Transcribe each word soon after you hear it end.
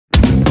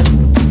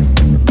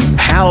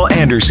Hal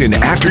Anderson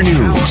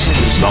Afternoons,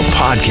 the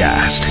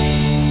podcast.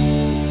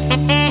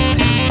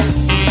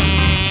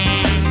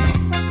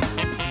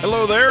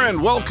 Hello there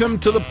and welcome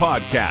to the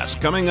podcast.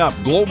 Coming up,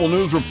 Global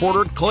News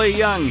reporter Clay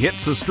Young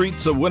hits the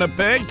streets of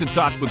Winnipeg to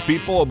talk with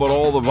people about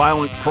all the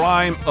violent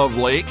crime of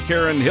late.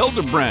 Karen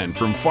Hildebrand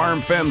from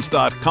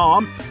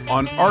FarmFems.com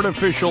on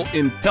artificial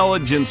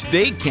intelligence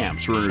day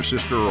camps her and her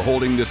sister are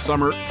holding this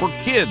summer for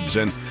kids.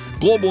 And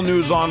Global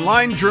News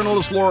Online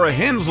journalist Laura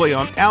Hensley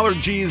on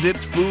allergies.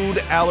 It's Food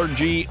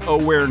Allergy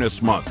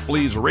Awareness Month.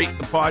 Please rate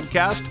the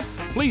podcast.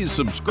 Please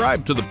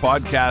subscribe to the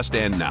podcast.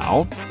 And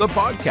now, the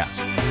podcast.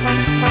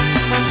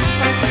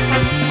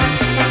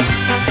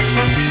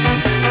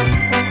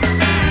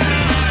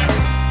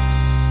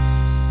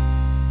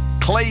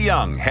 Clay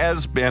Young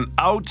has been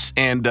out,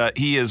 and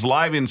he is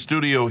live in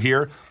studio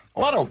here.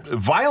 A lot of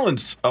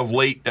violence of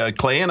late,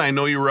 Clay, and I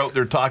know you were out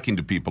there talking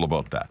to people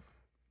about that.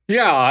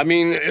 Yeah, I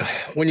mean,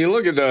 when you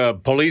look at the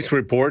police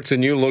reports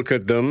and you look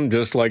at them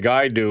just like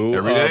I do.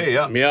 Every day,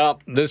 yeah. Yeah,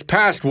 this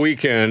past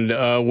weekend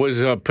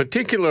was a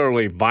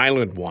particularly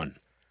violent one.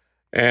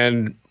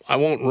 And I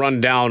won't run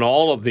down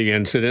all of the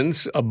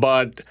incidents,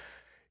 but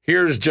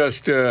here's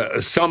just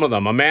some of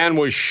them. A man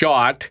was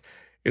shot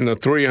in the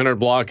 300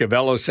 block of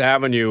Ellis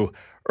Avenue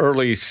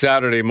early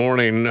Saturday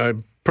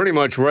morning, pretty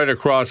much right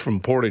across from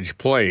Portage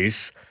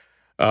Place.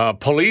 A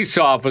police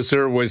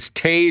officer was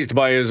tased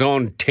by his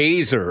own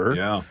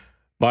taser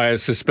by a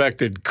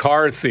suspected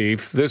car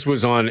thief. This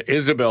was on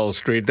Isabel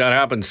Street. That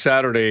happened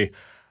Saturday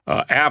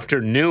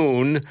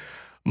afternoon.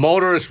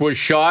 Motorist was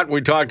shot.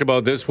 We talked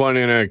about this one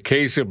in a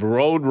case of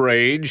road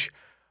rage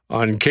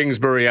on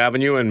Kingsbury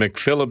Avenue and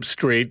McPhillip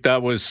Street.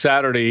 That was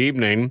Saturday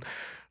evening.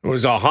 There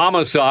was a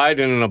homicide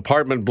in an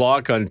apartment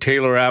block on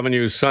Taylor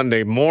Avenue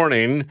Sunday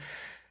morning.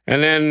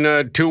 And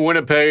then two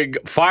Winnipeg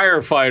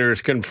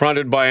firefighters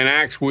confronted by an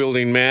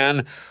axe-wielding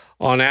man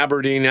on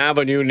Aberdeen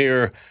Avenue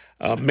near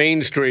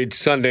Main Street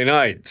Sunday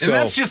night. So, and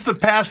that's just the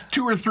past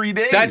 2 or 3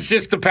 days. That's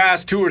just the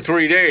past 2 or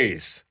 3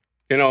 days.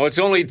 You know, it's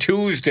only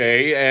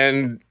Tuesday,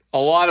 and a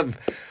lot of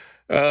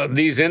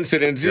these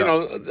incidents, you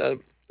know,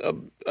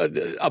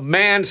 a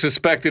man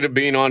suspected of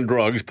being on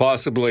drugs,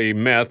 possibly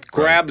meth,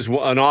 grabs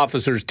an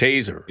officer's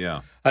taser.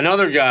 Yeah.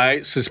 Another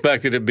guy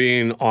suspected of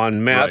being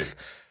on meth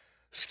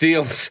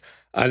steals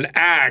an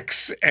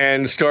axe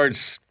and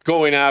starts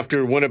going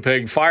after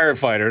Winnipeg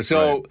firefighters.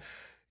 So,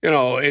 you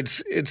know,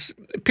 it's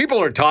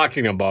people are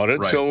talking about it.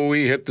 Right. So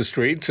we hit the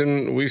streets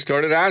and we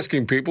started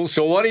asking people,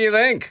 so what do you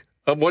think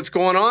of what's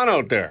going on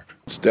out there?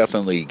 It's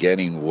definitely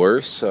getting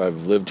worse.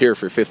 I've lived here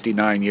for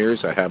 59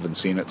 years. I haven't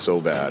seen it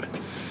so bad.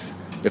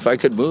 If I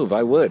could move,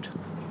 I would.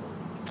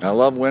 I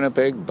love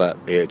Winnipeg, but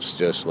it's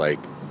just like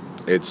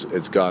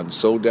it's gone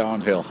so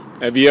downhill.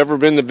 Have you ever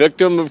been the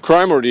victim of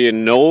crime, or do you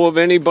know of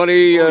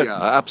anybody? Oh, yeah,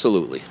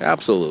 absolutely.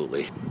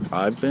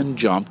 I've been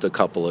jumped a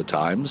couple of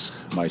times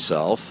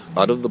myself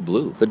out of the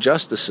blue. The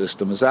justice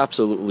system is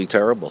absolutely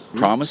terrible.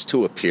 Promise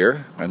to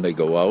appear, and they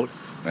go out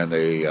and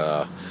they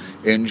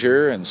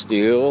injure and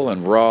steal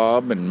and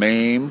rob and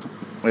maim.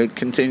 It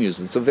continues.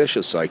 It's a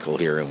vicious cycle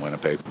here in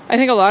Winnipeg. I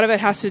think a lot of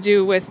it has to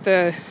do with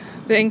the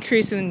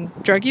increase in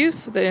drug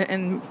use,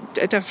 and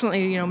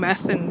definitely, you know,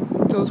 meth and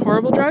those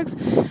horrible drugs.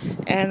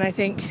 And I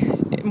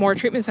think more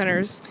treatment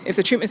centers, if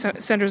the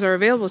treatment centers are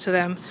available to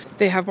them,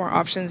 they have more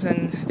options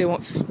and they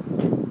won't.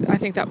 I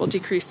think that will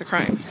decrease the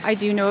crime. I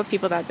do know of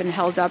people that have been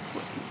held up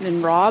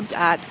and robbed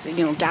at,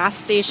 you know, gas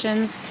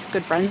stations,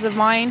 good friends of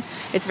mine.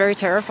 It's very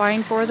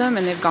terrifying for them,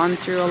 and they've gone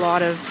through a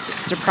lot of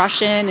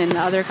depression and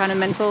other kind of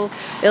mental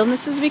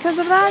illnesses because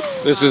of that.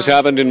 This has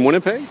happened in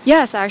Winnipeg?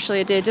 Yes, actually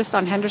it did. Just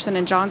on Henderson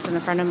and Johnson,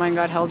 a friend of mine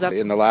got held up.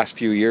 In the last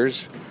few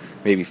years,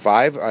 maybe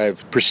 5,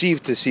 I've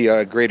perceived to see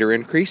a greater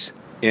increase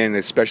in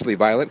especially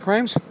violent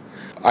crimes.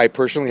 I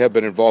personally have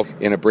been involved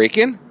in a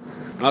break-in.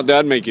 How'd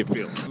that make you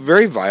feel?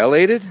 Very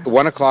violated.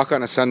 1 o'clock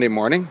on a Sunday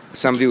morning,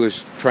 somebody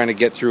was trying to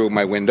get through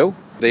my window.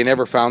 They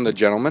never found the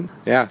gentleman.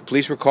 Yeah,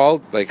 police were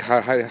called. Like,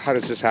 how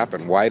does this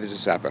happen? Why does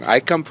this happen? I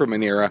come from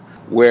an era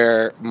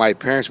where my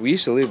parents, we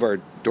used to leave our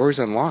doors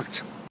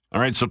unlocked. All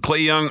right, so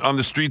Clay Young on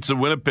the streets of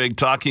Winnipeg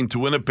talking to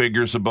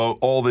Winnipeggers about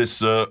all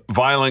this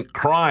violent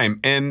crime.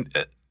 And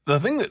the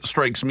thing that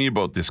strikes me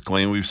about this,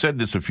 Clay, and we've said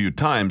this a few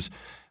times,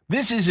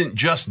 this isn't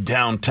just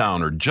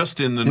downtown or just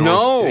in the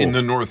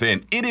north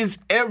end. It is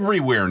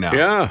everywhere now.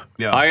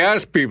 Yeah. I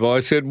asked people,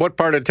 I said, what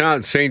part of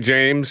town? St.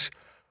 James,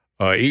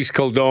 East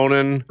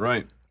Kildonan,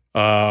 right?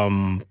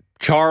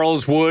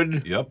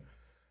 Charleswood. Yep.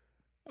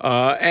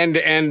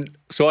 And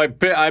so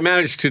I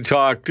managed to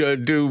talk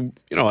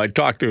I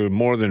talked to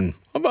more than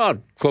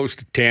about close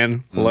to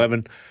 10,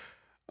 11,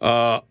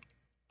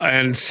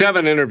 and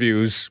 7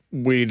 interviews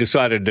we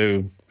decided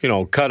to,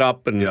 cut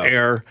up and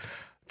air.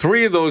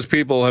 3 of those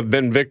people have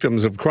been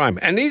victims of crime.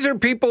 And these are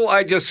people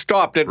I just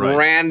stopped at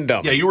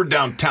random. Yeah, you were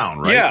downtown,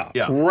 right?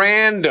 Yeah.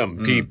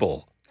 Random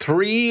people.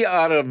 3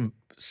 out of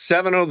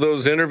 7 of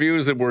those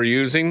interviews that we're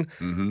using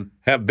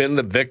have been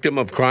the victim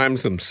of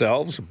crimes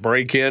themselves.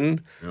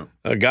 Break-in,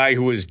 a guy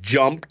who was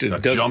jumped.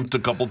 Jumped a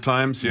couple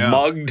times,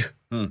 mugged.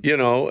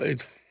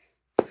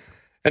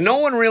 And no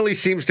one really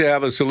seems to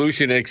have a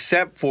solution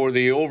except for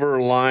the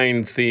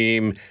overlying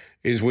theme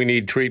is we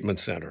need treatment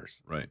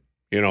centers. Right.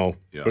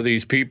 For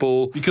these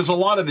people. Because a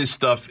lot of this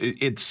stuff,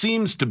 it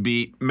seems to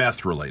be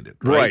meth related.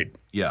 Right.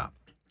 Yeah.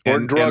 Or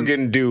drug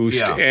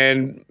induced. Yeah.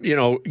 And,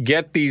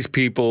 get these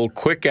people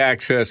quick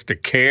access to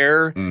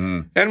care.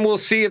 And we'll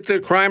see if the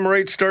crime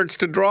rate starts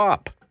to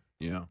drop.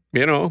 Yeah.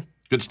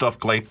 Good stuff,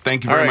 Clay.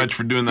 Thank you very much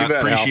for doing that.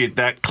 Appreciate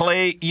that.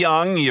 Clay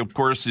Young, he, of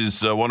course,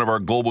 is one of our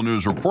Global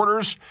News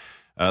reporters.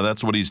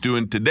 That's what he's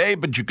doing today,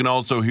 but you can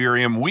also hear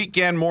him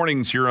weekend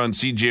mornings here on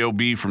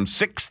CJOB from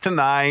 6 to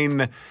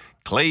 9.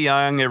 Clay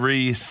Young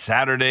every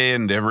Saturday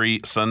and every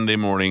Sunday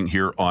morning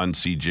here on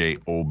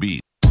CJOB.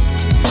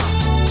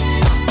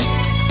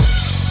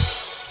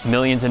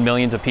 Millions and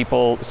millions of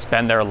people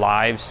spend their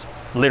lives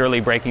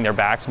literally breaking their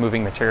backs,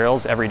 moving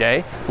materials every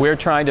day. We're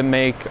trying to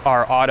make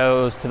our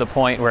autos to the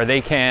point where they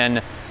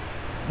can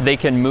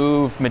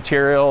move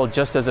material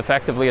just as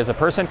effectively as a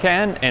person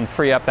can and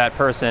free up that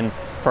person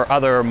for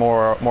other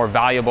more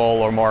valuable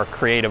or more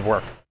creative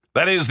work.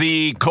 That is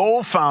the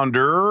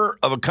co-founder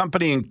of a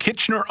company in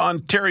Kitchener,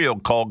 Ontario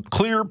called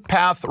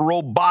ClearPath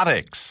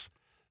Robotics.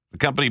 The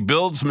company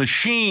builds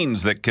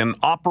machines that can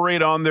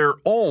operate on their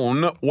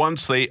own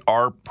once they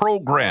are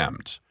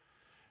programmed.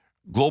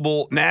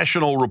 Global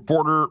national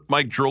reporter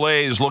Mike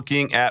Drolet is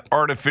looking at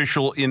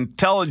artificial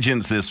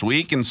intelligence this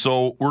week, and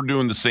so we're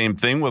doing the same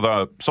thing with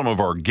some of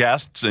our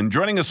guests. And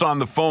joining us on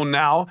the phone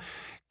now,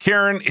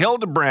 Karen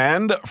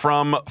Hildebrand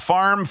from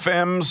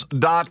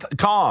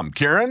farmfems.com.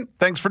 Karen,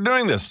 thanks for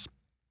doing this.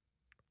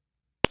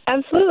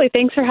 Absolutely.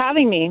 Thanks for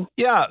having me.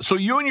 Yeah. So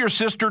you and your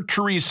sister,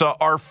 Teresa,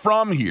 are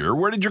from here.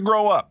 Where did you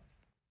grow up?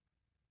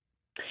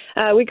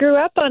 We grew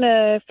up on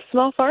a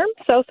small farm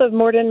south of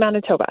Morden,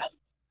 Manitoba.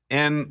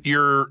 And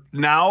you're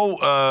now,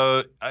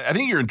 I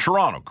think you're in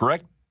Toronto,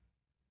 correct?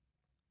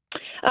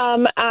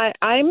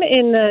 I'm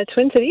in the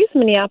Twin Cities,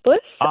 Minneapolis,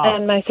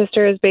 and my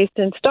sister is based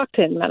in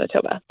Stockton,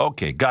 Manitoba.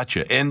 Okay,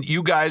 gotcha. And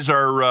you guys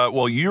are,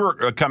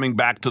 you're coming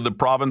back to the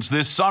province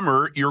this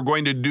summer. You're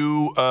going to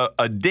do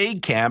a day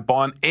camp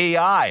on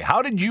AI.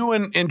 How did you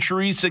and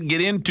Teresa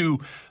get into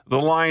the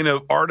line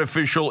of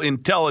artificial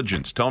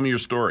intelligence? Tell me your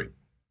story.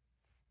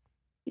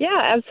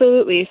 Yeah,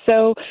 absolutely.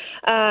 So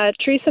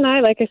Teresa and I,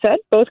 like I said,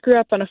 both grew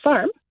up on a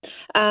farm,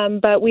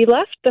 but we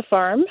left the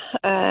farm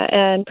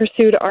and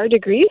pursued our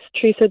degrees.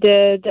 Teresa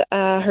did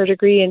her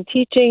degree in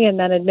teaching and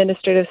then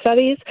administrative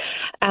studies,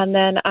 and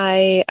then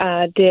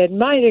I did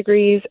my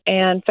degrees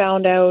and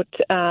found out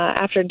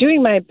after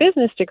doing my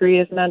business degree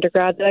as an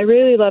undergrad that I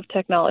really loved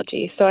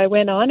technology. So I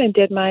went on and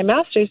did my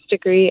master's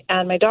degree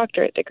and my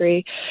doctorate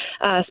degree,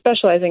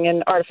 specializing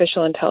in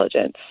artificial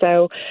intelligence.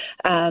 So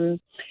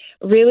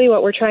really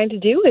what we're trying to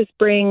do is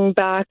bring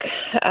back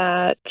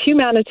to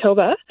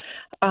Manitoba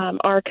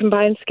our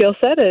combined skill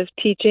set of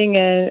teaching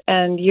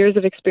and years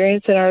of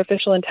experience in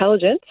artificial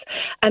intelligence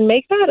and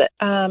make that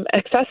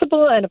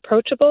accessible and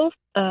approachable,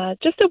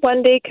 just a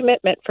one-day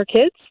commitment for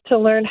kids to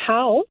learn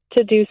how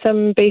to do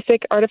some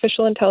basic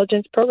artificial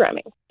intelligence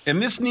programming.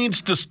 And this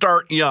needs to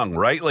start young,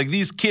 right? Like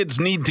these kids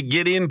need to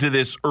get into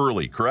this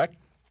early, correct?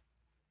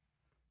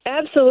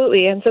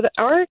 Absolutely. And so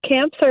our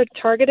camps are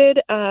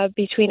targeted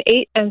between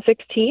 8 and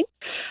 16.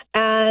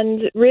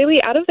 And really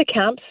out of the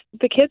camps,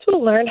 the kids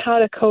will learn how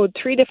to code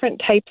 3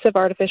 different types of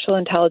artificial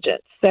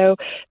intelligence. So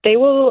they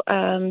will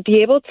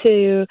be able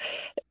to,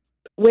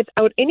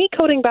 without any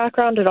coding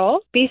background at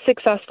all, be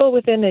successful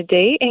within a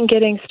day in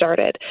getting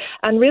started.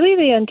 And really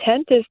the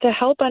intent is to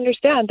help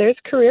understand there's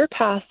career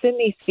paths in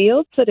these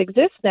fields that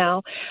exist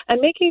now,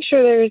 and making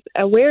sure there's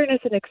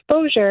awareness and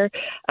exposure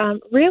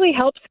really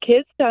helps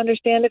kids to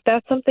understand if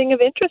that's something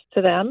of interest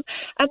to them.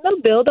 And they'll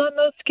build on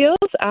those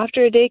skills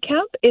after a day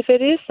camp if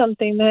it is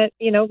something that,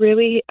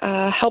 really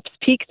helps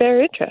pique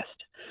their interest.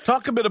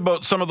 Talk a bit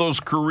about some of those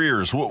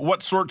careers.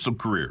 What sorts of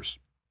careers?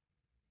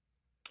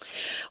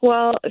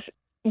 Well,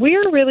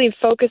 we're really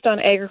focused on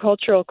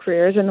agricultural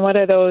careers and what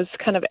are those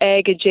kind of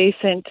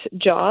ag-adjacent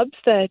jobs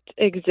that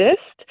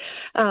exist.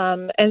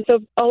 And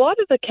so a lot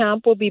of the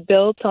camp will be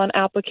built on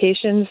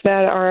applications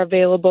that are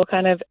available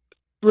kind of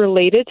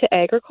related to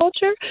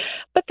agriculture,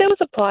 but those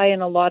apply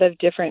in a lot of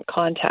different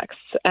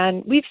contexts.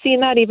 And we've seen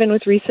that even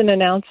with recent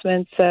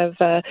announcements of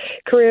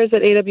careers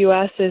that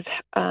AWS is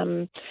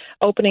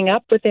opening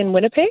up within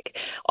Winnipeg.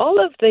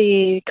 All of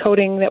the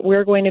coding that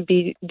we're going to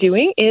be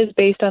doing is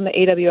based on the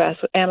AWS,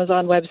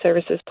 Amazon Web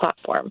Services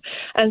platform.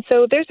 And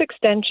so there's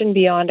extension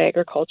beyond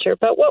agriculture,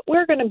 but what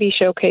we're going to be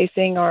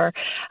showcasing are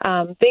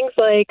things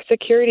like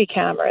security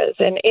cameras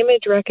and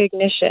image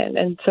recognition.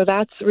 And so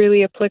that's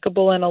really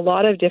applicable in a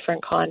lot of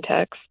different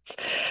contexts.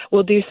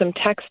 We'll do some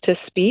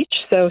text-to-speech,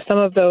 so some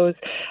of those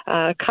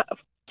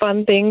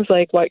fun things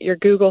like what your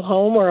Google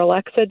Home or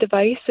Alexa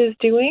device is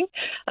doing.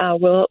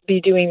 We'll be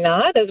doing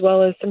that, as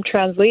well as some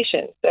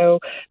translation. So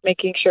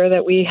making sure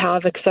that we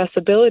have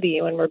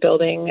accessibility when we're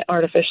building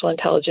artificial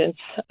intelligence,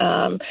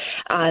 and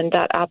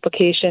that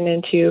application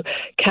into,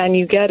 can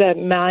you get a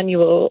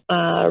manual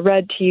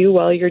read to you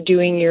while you're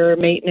doing your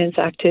maintenance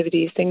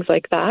activities, things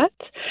like that.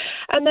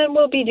 And then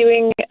we'll be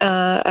doing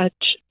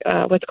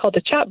what's called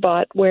a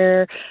chatbot,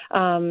 where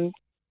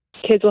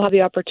kids will have the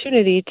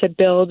opportunity to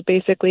build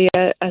basically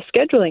a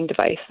scheduling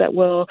device that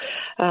will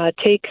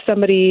take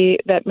somebody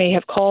that may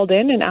have called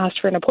in and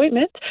asked for an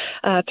appointment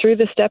through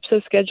the steps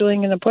of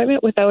scheduling an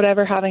appointment without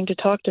ever having to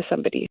talk to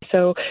somebody.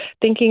 So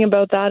thinking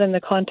about that in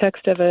the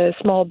context of a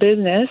small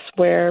business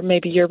where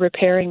maybe you're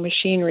repairing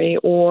machinery,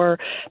 or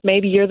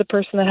maybe you're the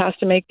person that has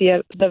to make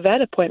the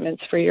vet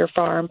appointments for your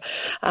farm.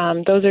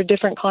 Those are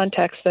different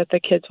contexts that the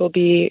kids will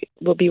be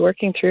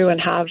working through and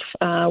have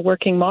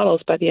working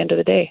models by the end of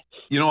the day.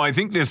 You know, I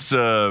think this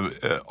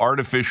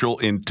artificial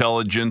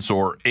intelligence,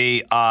 or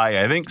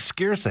AI, I think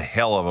scares the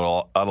hell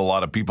out of a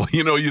lot of people.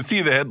 You know, you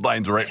see the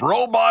headlines, right?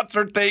 Robots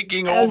are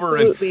taking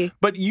over.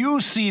 But you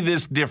see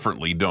this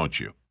differently, don't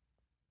you?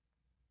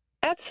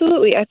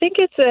 Absolutely. I think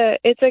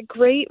it's a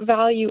great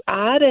value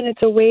add, and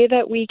it's a way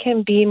that we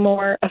can be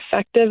more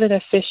effective and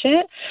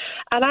efficient.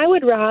 And I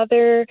would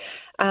rather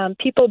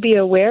people be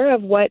aware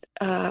of what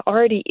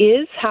already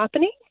is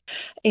happening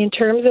in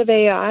terms of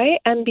AI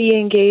and be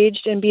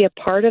engaged and be a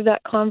part of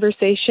that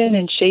conversation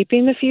and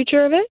shaping the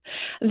future of it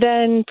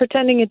than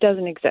pretending it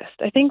doesn't exist.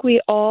 I think we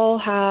all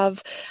have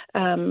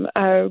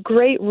a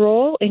great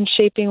role in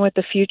shaping what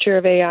the future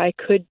of AI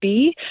could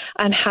be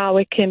and how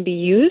it can be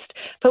used,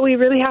 but we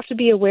really have to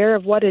be aware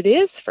of what it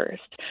is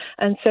first.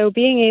 And so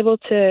being able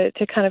to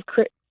kind of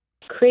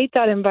create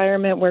that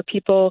environment where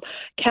people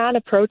can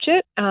approach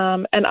it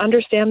and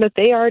understand that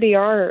they already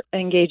are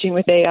engaging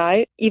with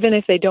AI, even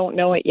if they don't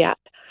know it yet.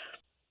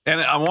 And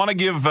I want to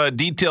give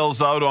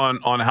details out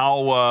on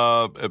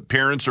how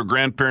parents or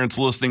grandparents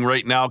listening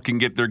right now can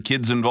get their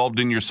kids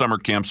involved in your summer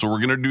camp. So we're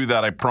going to do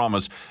that, I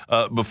promise,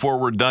 before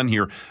we're done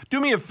here.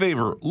 Do me a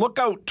favor. Look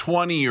out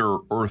 20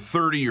 or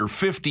 30 or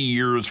 50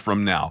 years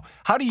from now.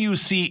 How do you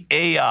see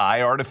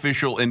AI,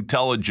 artificial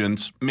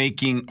intelligence,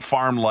 making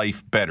farm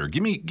life better?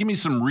 Give me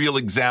some real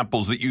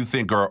examples that you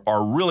think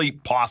are really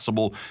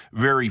possible,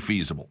 very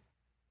feasible.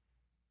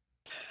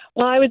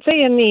 Well, I would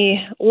say in the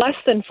less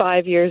than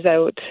 5 years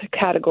out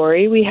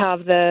category, we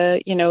have the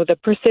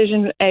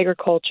precision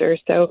agriculture.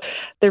 So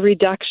the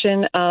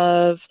reduction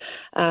of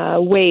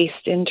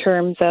waste in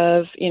terms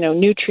of,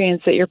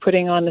 nutrients that you're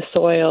putting on the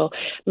soil,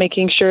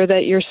 making sure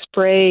that your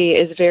spray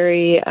is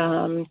very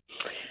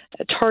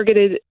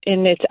targeted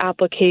in its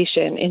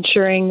application,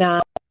 ensuring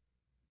that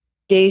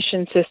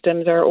irrigation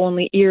systems are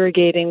only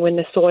irrigating when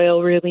the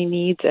soil really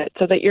needs it,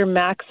 so that you're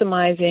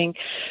maximizing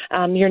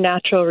your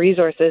natural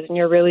resources and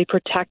you're really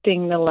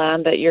protecting the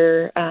land that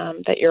you're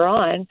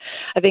on.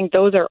 I think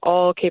those are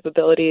all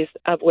capabilities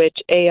of which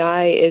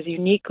AI is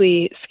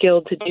uniquely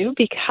skilled to do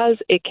because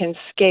it can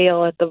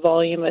scale at the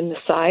volume and the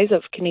size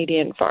of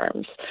Canadian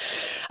farms.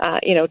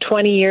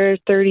 20 years,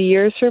 30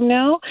 years from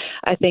now,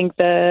 I think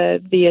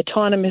the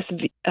autonomous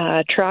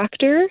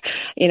tractor,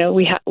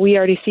 we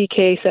already see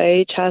Case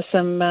IH has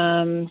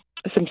some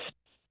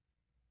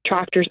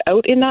tractors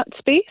out in that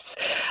space.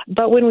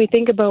 But when we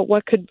think about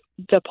what could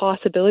the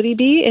possibility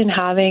be in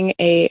having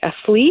a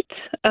fleet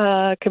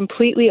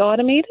completely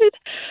automated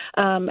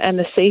and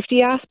the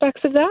safety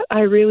aspects of that,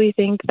 I really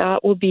think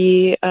that will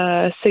be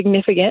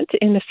significant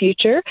in the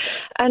future.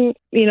 And,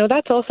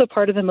 that's also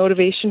part of the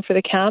motivation for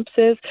the camps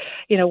is,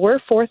 we're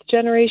fourth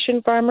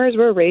generation farmers.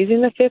 We're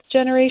raising the fifth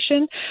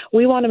generation.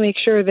 We want to make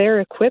sure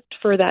they're equipped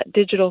for that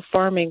digital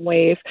farming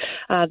wave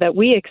that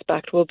we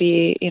expect will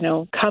be,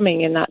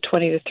 coming in that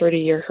 20 to 30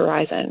 year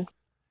horizon.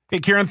 Hey,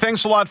 Karen,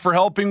 thanks a lot for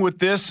helping with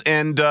this.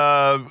 And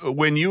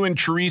when you and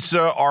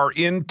Teresa are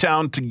in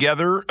town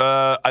together,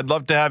 I'd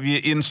love to have you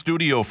in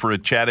studio for a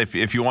chat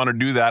if you want to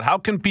do that. How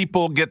can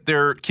people get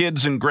their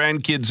kids and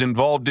grandkids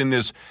involved in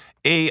this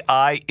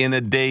AI in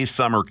a Day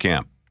summer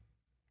camp?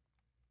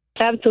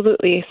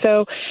 Absolutely.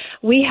 So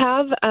we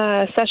have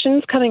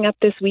sessions coming up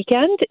this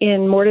weekend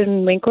in Morden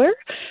and Winkler.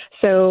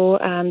 So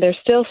there's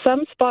still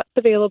some spots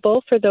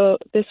available for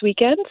this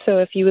weekend. So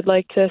if you would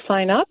like to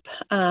sign up,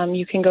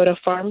 you can go to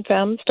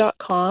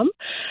farmfems.com.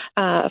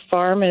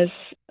 Farm is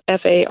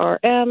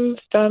FARM.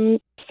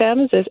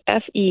 Fems is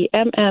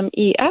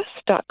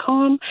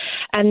FEMMES.com.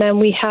 And then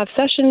we have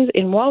sessions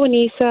in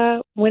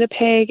Wawanesa,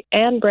 Winnipeg,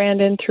 and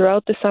Brandon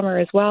throughout the summer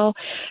as well.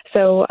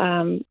 So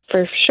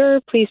for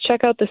sure, please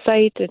check out the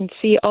site and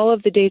see all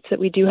of the dates that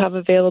we do have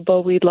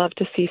available. We'd love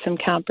to see some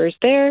campers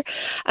there.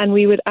 And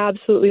we would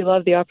absolutely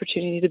love the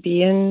opportunity to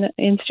be in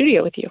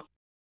studio with you.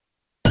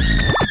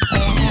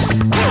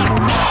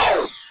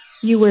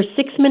 You were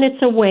 6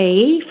 minutes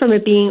away from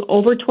it being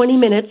over 20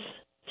 minutes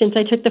since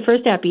I took the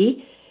first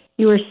epi.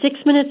 You were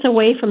 6 minutes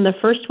away from the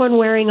first one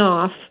wearing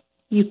off,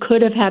 you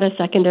could have had a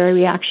secondary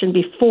reaction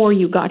before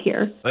you got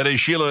here. That is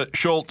Sheila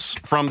Schultz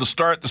from the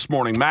start this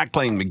morning.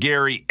 Mackling,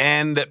 McGarry,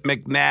 and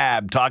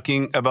McNabb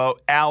talking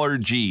about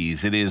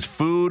allergies. It is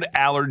Food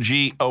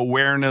Allergy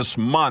Awareness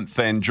Month.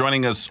 And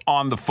joining us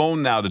on the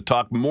phone now to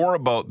talk more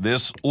about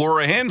this,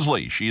 Laura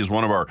Hensley. She is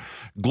one of our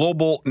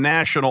global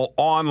national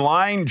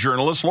online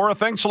journalists. Laura,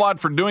 thanks a lot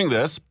for doing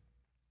this.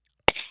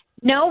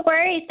 No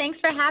worries. Thanks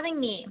for having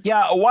me.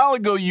 Yeah, a while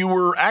ago you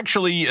were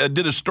actually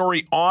did a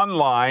story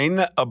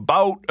online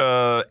about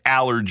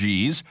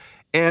allergies,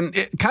 and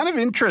kind of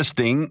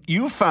interesting,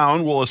 you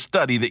found, a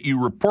study that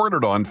you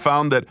reported on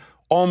found that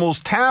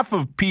almost half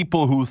of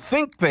people who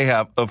think they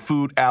have a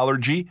food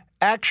allergy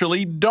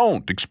actually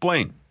don't.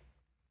 Explain.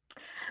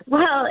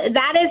 Well,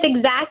 that is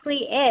exactly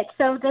it.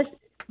 So this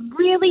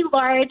really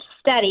large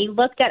study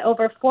looked at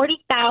over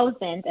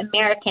 40,000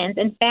 Americans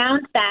and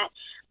found that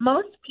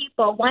most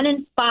people, 1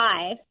 in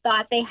 5,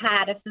 thought they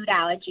had a food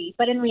allergy,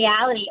 but in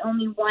reality,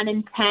 only 1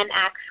 in 10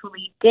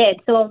 actually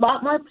did. So a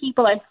lot more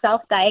people are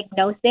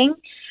self-diagnosing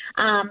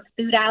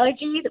food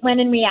allergies when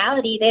in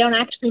reality, they don't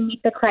actually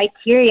meet the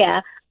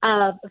criteria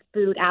of a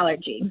food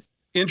allergy.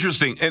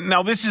 Interesting. And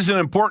now this is an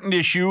important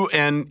issue,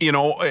 and,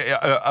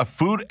 a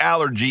food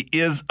allergy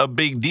is a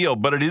big deal,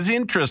 but it is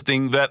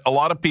interesting that a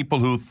lot of people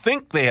who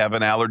think they have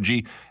an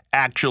allergy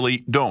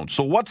actually don't.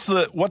 So what's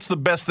the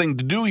best thing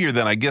to do here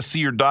then? I guess see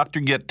your doctor,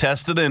 get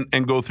tested,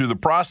 and go through the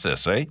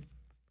process, eh?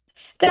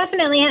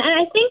 Definitely. And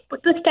I think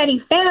what the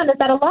study found is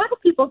that a lot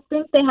of people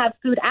think they have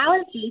food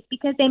allergies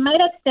because they might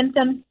have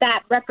symptoms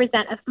that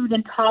represent a food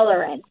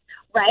intolerance,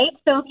 right?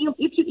 So if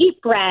you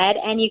eat bread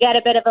and you get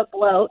a bit of a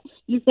bloat,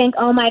 you think,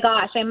 oh my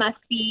gosh, I must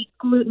be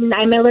gluten.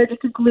 I'm allergic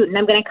to gluten.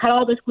 I'm going to cut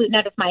all this gluten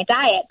out of my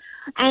diet.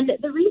 And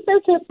the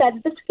researchers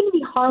said this can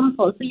be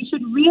harmful. So you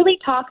should really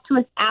talk to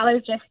an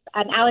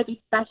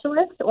allergy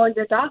specialist or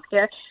your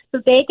doctor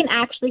so they can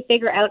actually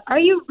figure out, are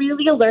you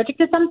really allergic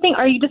to something?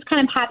 Or are you just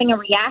kind of having a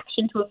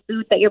reaction to a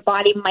food that your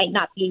body might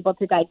not be able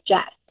to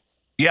digest?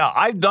 Yeah,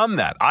 I've done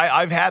that.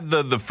 I've had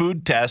the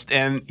food test,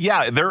 and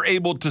yeah, they're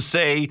able to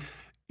say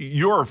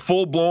you're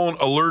full-blown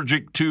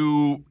allergic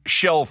to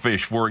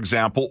shellfish, for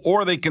example,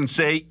 or they can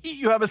say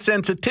you have a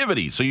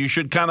sensitivity, so you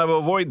should kind of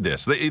avoid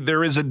this.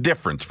 There is a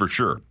difference for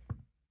sure.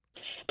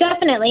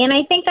 Definitely, and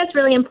I think that's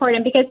really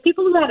important because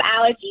people who have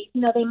allergies,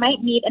 they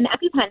might need an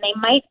EpiPen. They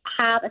might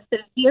have a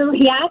severe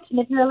reaction.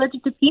 If you're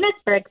allergic to peanuts,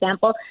 for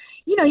example,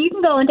 you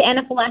can go into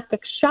anaphylactic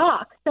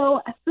shock.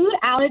 So food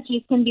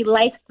allergies can be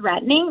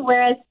life-threatening,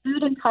 whereas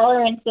food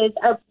intolerances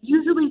are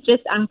usually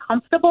just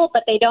uncomfortable,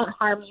 but they don't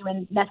harm you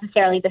in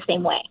necessarily the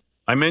same way.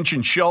 I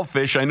mentioned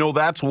shellfish. I know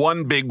that's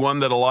one big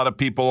one that a lot of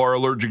people are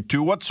allergic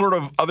to. What sort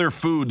of other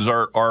foods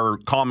are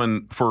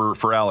common for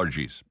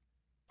allergies?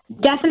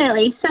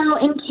 Definitely. So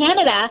in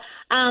Canada,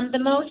 the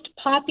most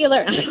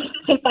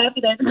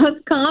the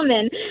most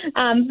common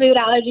food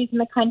allergies in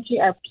the country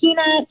are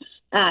peanut,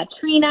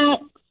 tree nut,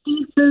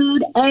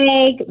 seafood,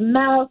 egg,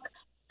 milk,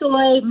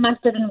 soy,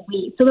 mustard, and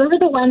wheat. So those are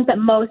the ones that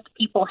most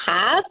people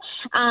have.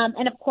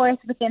 And of course,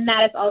 within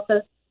that is also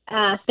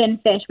thin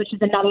fish, which is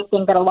another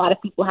thing that a lot of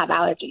people have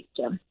allergies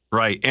to.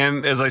 Right.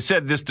 And as I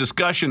said, this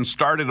discussion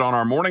started on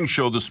our morning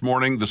show this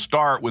morning, The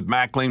Start, with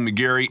Mackling,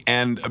 McGarry,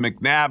 and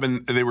McNabb.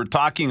 And they were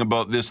talking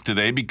about this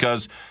today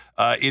because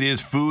it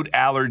is Food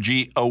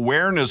Allergy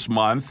Awareness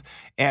Month.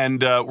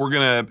 And we're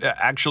going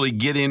to actually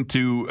get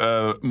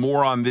into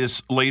more on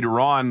this later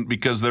on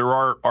because there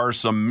are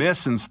some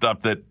myths and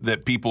stuff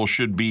that people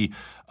should be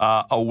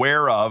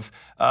aware of.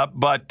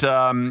 But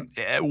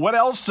what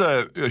else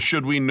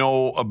should we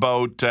know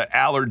about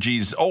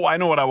allergies? Oh, I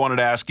know what I wanted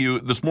to ask you.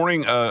 This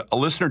morning, a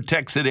listener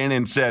texted in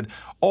and said,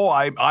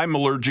 I'm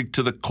allergic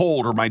to the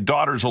cold, or my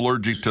daughter's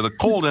allergic to the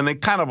cold. And they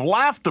kind of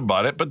laughed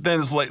about it. But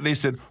then it's like they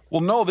said,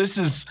 well, no, this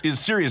is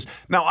serious.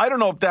 Now, I don't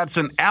know if that's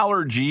an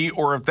allergy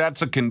or if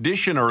that's a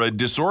condition or a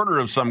disorder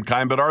of some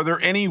kind. But are there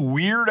any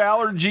weird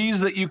allergies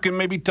that you can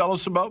maybe tell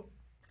us about?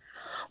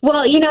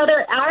 Well,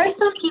 there are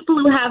some people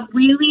who have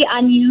really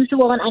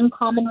unusual and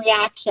uncommon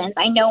reactions.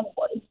 I know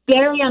it's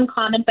very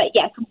uncommon, but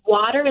yes,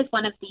 water is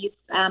one of these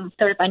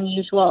sort of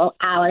unusual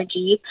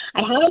allergies.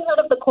 I haven't heard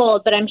of the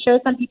cold, but I'm sure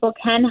some people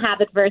can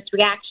have adverse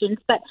reactions.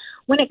 But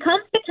when it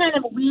comes to kind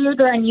of weird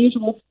or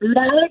unusual food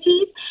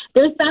allergies,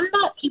 there's some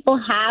that people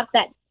have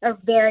that are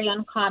very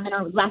uncommon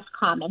or less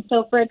common.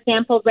 So, for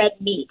example, red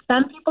meat.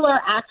 Some people are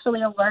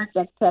actually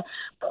allergic to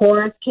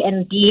pork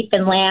and beef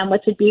and lamb,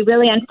 which would be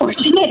really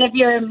unfortunate if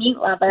you're a meat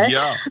lover.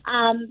 Yeah.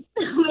 And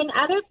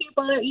other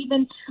people are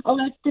even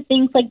allergic to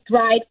things like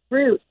dried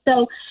fruit.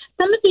 So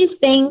some of these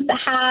things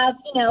have,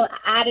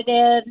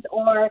 additives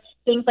or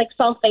things like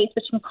sulfates,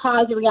 which can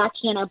cause a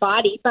reaction in our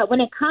body. But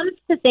when it comes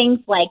to things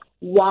like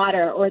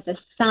water or the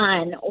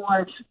sun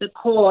or the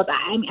cold,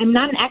 I'm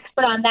not an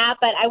expert on that,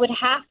 but I would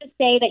have to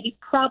say that you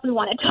probably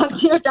want to talk to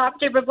your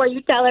doctor before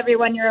you tell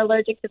everyone you're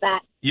allergic to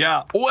that.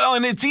 Yeah, well,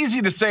 and it's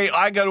easy to say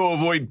I got to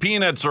avoid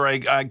peanuts or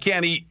I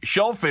can't eat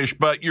shellfish,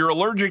 but you're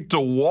allergic to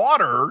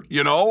water,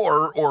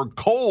 or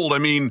cold. I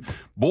mean,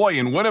 boy,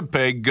 in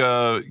Winnipeg,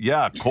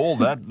 cold,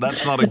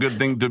 that's not a good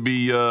thing to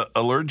be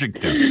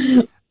allergic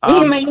to.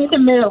 We might need to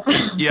move.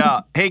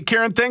 Yeah. Hey,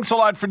 Karen, thanks a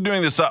lot for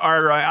doing this.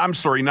 I'm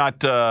sorry, not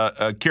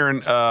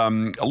Karen.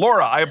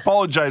 Laura, I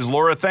apologize,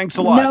 Laura. Thanks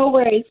a lot. No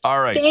worries.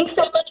 All right. Thanks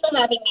so much for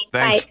having me.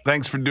 Bye.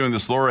 Thanks for doing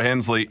this. Laura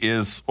Hensley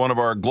is one of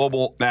our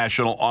global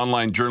national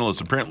online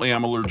journalists. Apparently,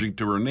 I'm allergic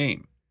to her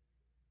name.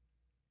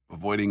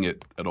 Avoiding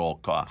it at all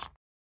costs.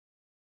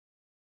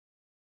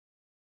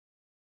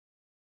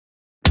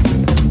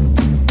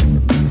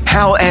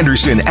 Hal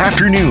Anderson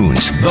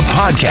Afternoons, the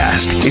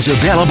podcast, is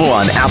available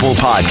on Apple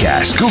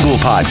Podcasts, Google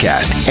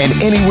Podcasts,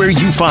 and anywhere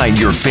you find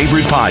your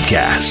favorite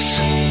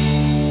podcasts.